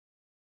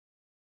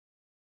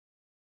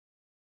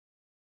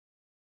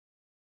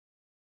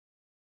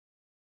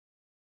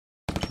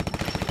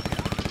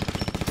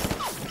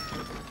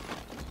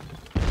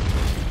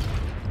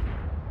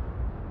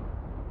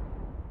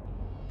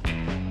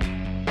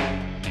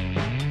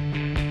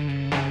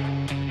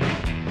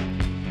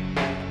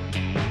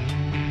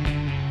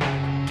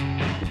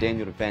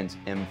Daniel Defense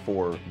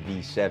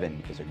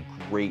M4v7 is a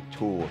great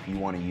tool if you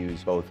want to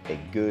use both a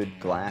good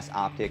glass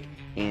optic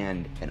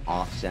and an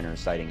off-center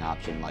sighting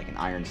option like an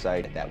iron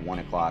sight at that 1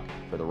 o'clock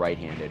for the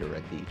right-handed or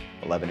at the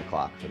 11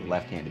 o'clock for the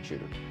left-handed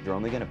shooter. You're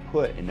only going to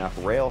put enough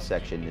rail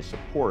section to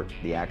support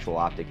the actual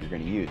optic you're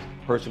going to use.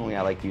 Personally,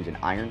 I like to use an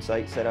iron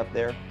sight setup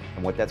there,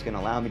 and what that's going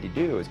to allow me to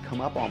do is come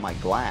up on my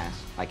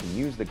glass. I can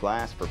use the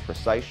glass for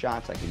precise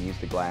shots, I can use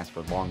the glass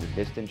for longer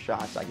distance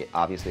shots. I get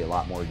obviously a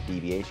lot more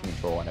deviation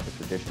control out of a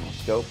traditional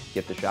scope,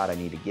 get the shot I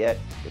need to get.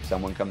 If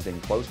someone comes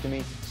in close to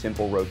me,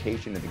 simple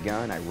rotation of the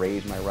gun, I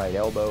raise my right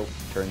elbow,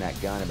 turn that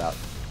gun about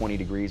 20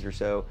 degrees or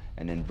so,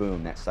 and then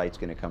boom, that sight's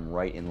going to come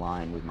right in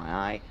line with my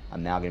eye.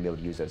 I'm now going to be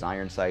able to use those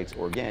iron sights,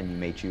 or again, you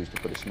may choose to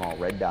put a small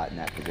red dot in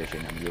that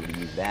position and be able to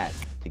use that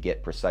to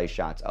get precise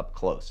shots up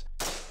close.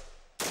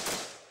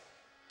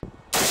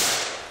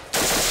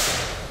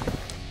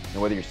 Now,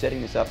 whether you're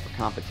setting this up for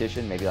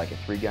competition, maybe like a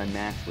 3-gun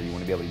match where you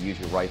want to be able to use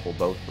your rifle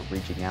both for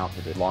reaching out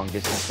to the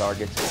long-distance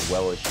targets as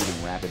well as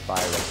shooting rapid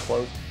fire up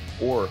close,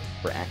 or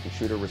for active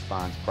shooter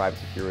response, private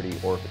security,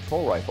 or a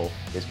patrol rifle,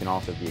 this can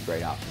also be a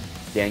great option.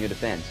 Daniel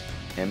Defense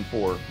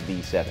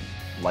M4v7.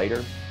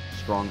 Lighter,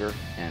 stronger,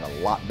 and a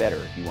lot better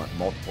if you want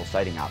multiple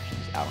sighting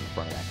options out on the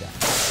front of that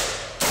gun.